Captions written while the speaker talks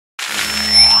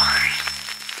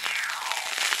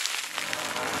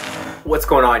What's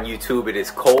going on YouTube? It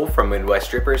is Cole from Midwest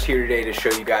Strippers here today to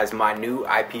show you guys my new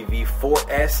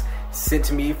IPV4-S sent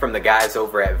to me from the guys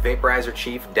over at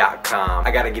vaporizerchief.com.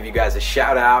 I gotta give you guys a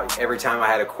shout out. Every time I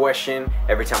had a question,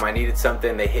 every time I needed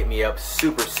something, they hit me up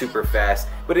super fast.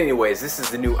 But anyways, this is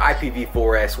the new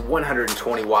IPV4-S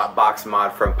 120 watt box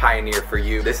mod from Pioneer for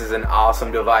you. This is an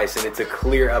awesome device and it's a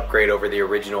clear upgrade over the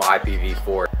original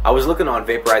IPV4. I was looking on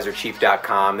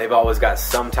vaporizerchief.com. They've always got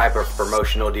some type of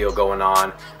promotional deal going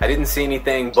on. I didn't see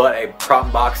anything, but a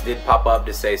prompt box did pop up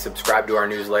to say subscribe to our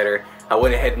newsletter. I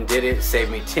went ahead and did it,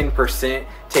 saved me 10%,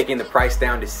 taking the price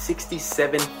down to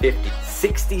 $67.50.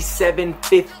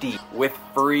 $67.50 with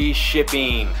free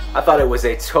shipping. I thought it was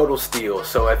a total steal,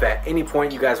 so if at any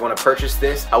point you guys want to purchase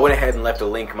this, I went ahead and left a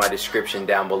link in my description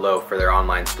down below for their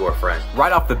online storefront.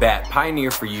 Right off the bat,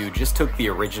 Pioneer for You just took the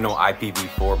original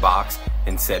IPV4 box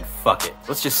and said, fuck it.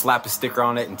 Let's just slap a sticker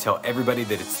on it and tell everybody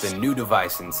that it's the new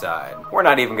device inside. We're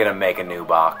not even gonna make a new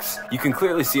box. You can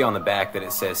clearly see on the back that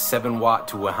it says 7 watt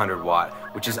to 100 watt,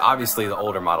 which is obviously the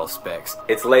older model specs.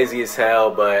 It's lazy as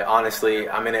hell, but honestly,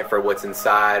 I'm in it for what's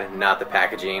inside, not the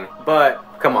packaging. But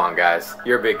come on guys,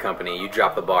 you're a big company, you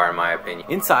dropped the bar in my opinion.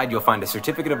 Inside you'll find a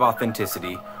certificate of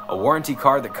authenticity, a warranty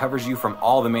card that covers you from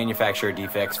all the manufacturer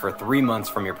defects for 3 months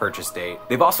from your purchase date.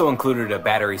 They've also included a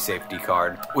battery safety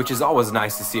card, which is always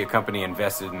nice to see a company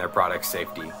invested in their product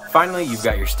safety. Finally, you've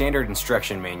got your standard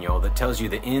instruction manual that tells you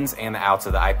the ins and the outs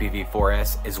of the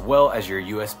IPV4-S as well as your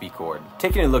USB cord.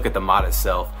 Taking a look at the mod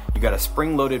itself, you got a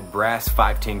spring-loaded brass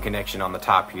 510 connection on the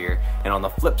top here, and on the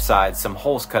flip side, some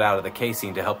holes cut out of the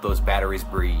casing to help those batteries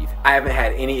breathe. I haven't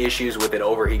had any issues with it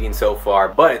overheating so far,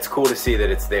 but it's cool to see that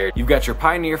it's there. You've got your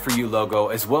Pioneer for You logo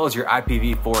as well as your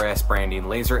IPV4-S branding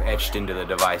laser etched into the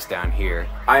device down here.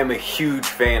 I am a huge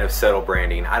fan of subtle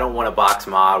branding. I don't want a box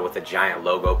mod with a giant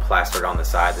logo plastered on the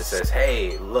side that says,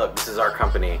 hey, look, this is our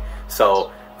company.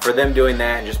 So for them doing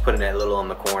that and just putting it a little in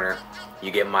the corner, you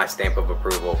get my stamp of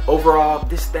approval. Overall,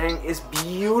 this thing is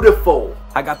beautiful.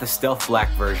 I got the stealth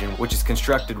black version, which is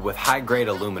constructed with high grade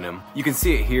aluminum. You can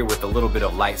see it here with a little bit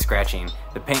of light scratching.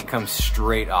 The paint comes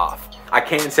straight off. I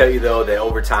can tell you though that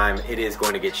over time it is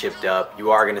going to get chipped up.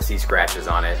 You are going to see scratches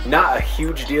on it. Not a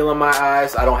huge deal in my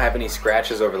eyes. I don't have any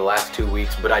scratches over the last 2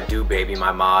 weeks, but I do baby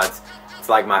my mods. It's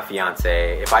like my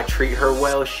fiance. If I treat her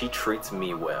well, she treats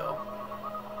me well.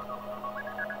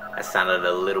 That sounded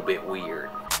a little bit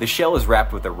weird. The shell is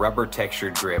wrapped with a rubber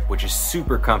textured grip, which is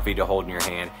super comfy to hold in your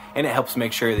hand, and it helps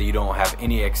make sure that you don't have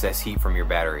any excess heat from your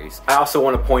batteries. I also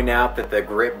want to point out that the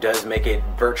grip does make it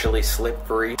virtually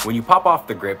slip-free. When you pop off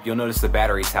the grip, you'll notice the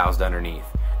battery's housed underneath.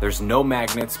 There's no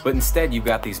magnets, but instead you've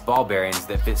got these ball bearings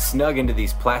that fit snug into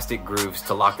these plastic grooves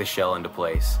to lock the shell into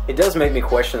place. It does make me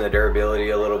question the durability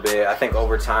a little bit. I think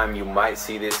over time you might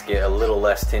see this get a little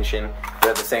less tension, but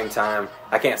at the same time,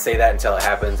 I can't say that until it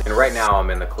happens, and right now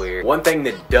I'm in the clear. One thing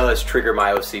that does trigger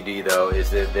my OCD though is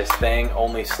that this thing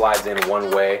only slides in one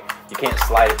way. You can't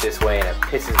slide it this way and it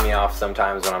pisses me off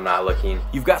sometimes when I'm not looking.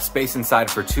 You've got space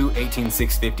inside for 2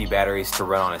 18650 batteries to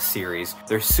run on a series.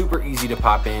 They're super easy to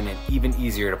pop in and even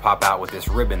easier to pop out with this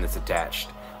ribbon that's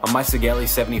attached. On my Sigeli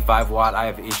 75 watt, I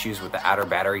have issues with the outer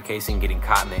battery casing getting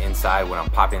caught in the inside when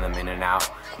I'm popping them in and out.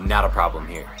 Not a problem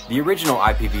here. The original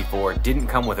IPV4 didn't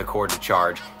come with a cord to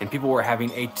charge, and people were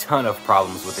having a ton of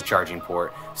problems with the charging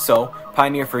port. So,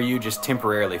 Pioneer for You just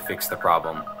temporarily fixed the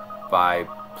problem by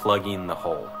plugging the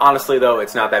hole. Honestly though,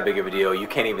 it's not that big of a deal. You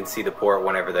can't even see the port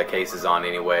whenever the case is on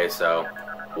anyway, so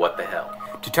what the hell.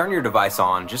 To turn your device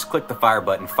on, just click the fire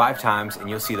button 5 times and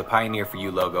you'll see the Pioneer for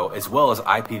You logo as well as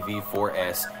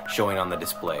IPV4-S showing on the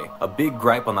display. A big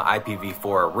gripe on the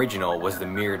IPV4 original was the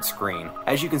mirrored screen.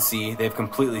 As you can see, they've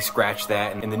completely scratched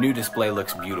that and the new display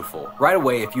looks beautiful. Right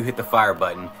away, if you hit the fire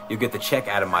button, you'll get the check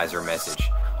atomizer message.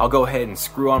 I'll go ahead and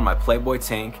screw on my Playboy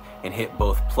tank and hit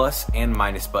both plus and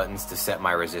minus buttons to set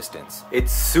my resistance.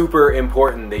 It's super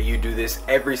important that you do this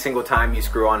every single time you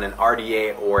screw on an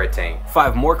RDA or a tank.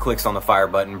 5 more clicks on the fire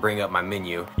button bring up my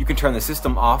menu. You can turn the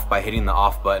system off by hitting the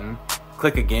off button.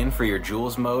 Click again for your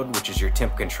joules mode, which is your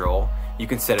temp control. You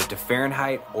can set it to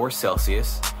Fahrenheit or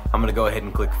Celsius. I'm gonna go ahead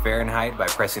and click Fahrenheit by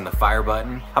pressing the fire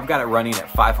button. I've got it running at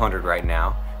 500 right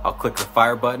now. I'll click the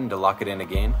fire button to lock it in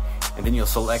again, and then you'll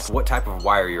select what type of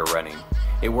wire you're running.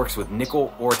 It works with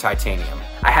nickel or titanium.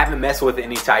 I haven't messed with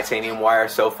any titanium wire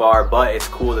so far, but it's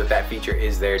cool that that feature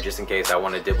is there just in case I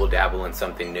want to dibble dabble in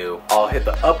something new. I'll hit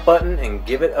the up button and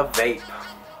give it a vape.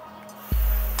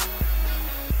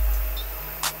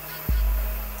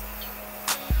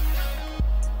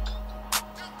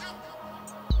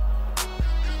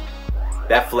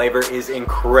 That flavor is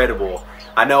incredible.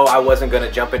 I know I wasn't going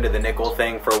to jump into the nickel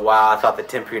thing for a while. I thought the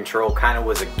temp control kind of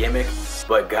was a gimmick,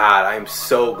 but God, I am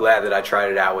so glad that I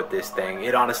tried it out with this thing.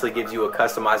 It honestly gives you a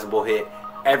customizable hit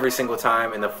every single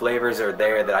time, and the flavors are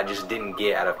there that I just didn't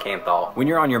get out of Kanthal. When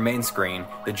you're on your main screen,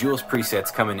 the Joules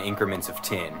presets come in increments of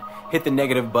 10. Hit the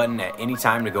negative button at any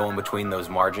time to go in between those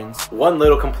margins. One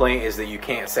little complaint is that you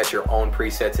can't set your own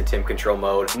presets in temp control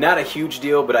mode. Not a huge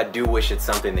deal, but I do wish it's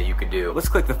something that you could do. Let's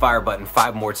click the fire button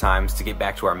 5 more times to get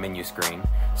back to our menu screen.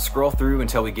 Scroll through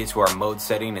until we get to our mode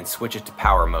setting and switch it to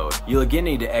power mode. You'll again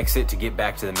need to exit to get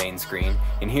back to the main screen,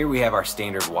 and here we have our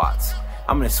standard watts.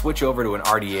 I'm going to switch over to an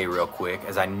RDA real quick,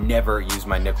 as I never use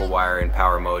my nickel wire in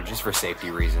power mode just for safety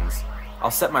reasons.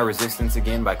 I'll set my resistance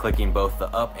again by clicking both the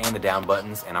up and the down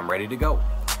buttons, and I'm ready to go.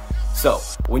 So,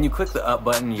 when you click the up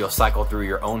button, you'll cycle through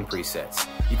your own presets.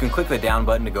 You can click the down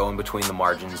button to go in between the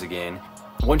margins again.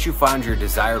 Once you find your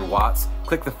desired watts,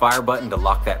 click the fire button to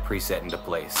lock that preset into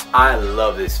place. I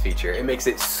love this feature. It makes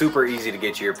it super easy to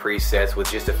get to your presets with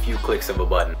just a few clicks of a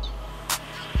button.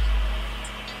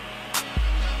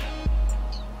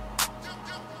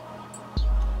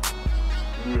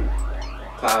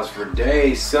 Clouds for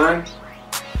days, son.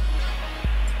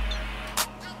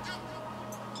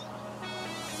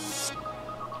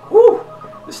 Woo!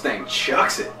 This thing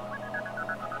chucks it.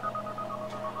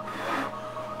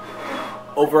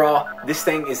 Overall, this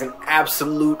thing is an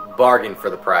absolute bargain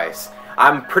for the price.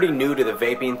 I'm pretty new to the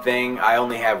vaping thing. I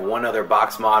only have one other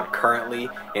box mod currently,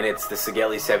 and it's the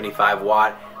Sigelei 75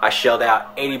 watt. I shelled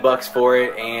out 80 bucks for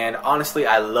it, and honestly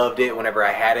I loved it whenever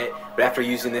I had it, but after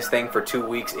using this thing for 2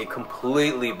 weeks, it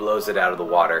completely blows it out of the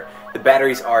water. The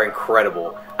batteries are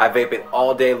incredible. I vape it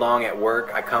all day long at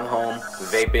work. I come home,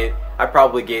 vape it. I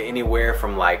probably get anywhere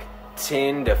from like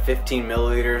 10 to 15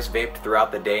 milliliters vaped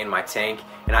throughout the day in my tank,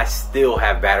 and I still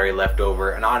have battery left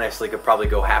over, and honestly could probably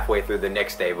go halfway through the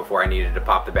next day before I needed to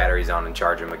pop the batteries on and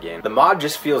charge them again. The mod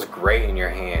just feels great in your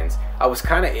hands. I was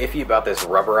kind of iffy about this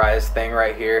rubberized thing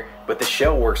right here, but the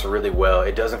shell works really well.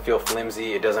 It doesn't feel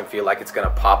flimsy, it doesn't feel like it's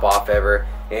gonna pop off ever,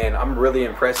 and I'm really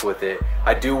impressed with it.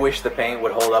 I do wish the paint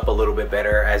would hold up a little bit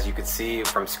better. As you could see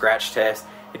from scratch test,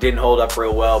 it didn't hold up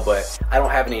real well, but I don't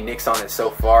have any nicks on it so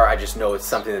far. I just know it's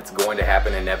something that's going to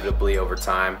happen inevitably over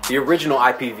time. The original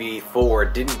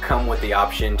IPV4 didn't come with the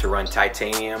option to run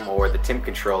titanium or the temp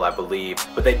control, I believe,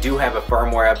 but they do have a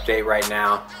firmware update right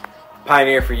now.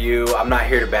 Pioneer for you. I'm not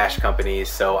here to bash companies,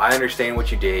 so I understand what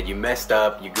you did. You messed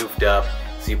up, you goofed up,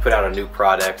 so you put out a new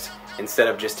product instead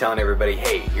of just telling everybody,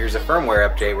 hey, here's a firmware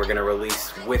update we're gonna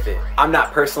release with it. I'm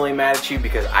not personally mad at you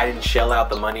because I didn't shell out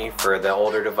the money for the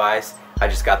older device. I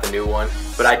just got the new one,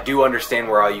 but I do understand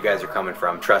where all you guys are coming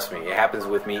from. Trust me, it happens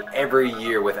with me every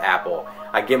year with Apple.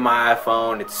 I get my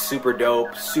iPhone, it's super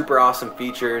dope, super awesome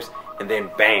features, and then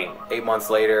bang, 8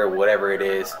 months later, whatever it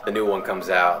is, the new one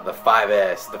comes out, the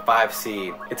 5S, the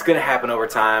 5C. It's gonna happen over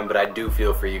time, but I do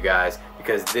feel for you guys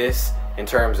because this, in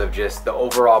terms of just the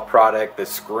overall product, the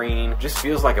screen, just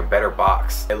feels like a better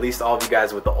box. At least all of you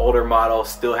guys with the older model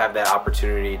still have that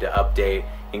opportunity to update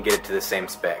and get it to the same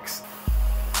specs.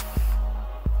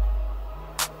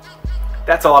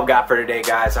 That's all I've got for today,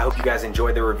 guys. I hope you guys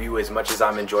enjoyed the review as much as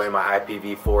I'm enjoying my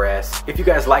IPV4S. If you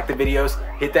guys like the videos,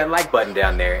 hit that like button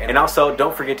down there. And also,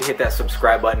 don't forget to hit that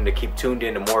subscribe button to keep tuned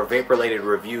in to more vape-related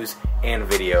reviews and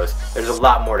videos. There's a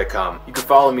lot more to come. You can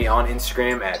follow me on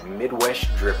Instagram at Midwest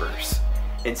Drippers.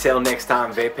 Until next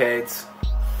time, vape heads.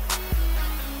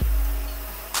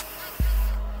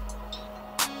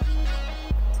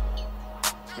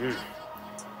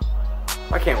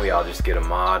 Why can't we all just get a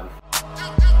mod?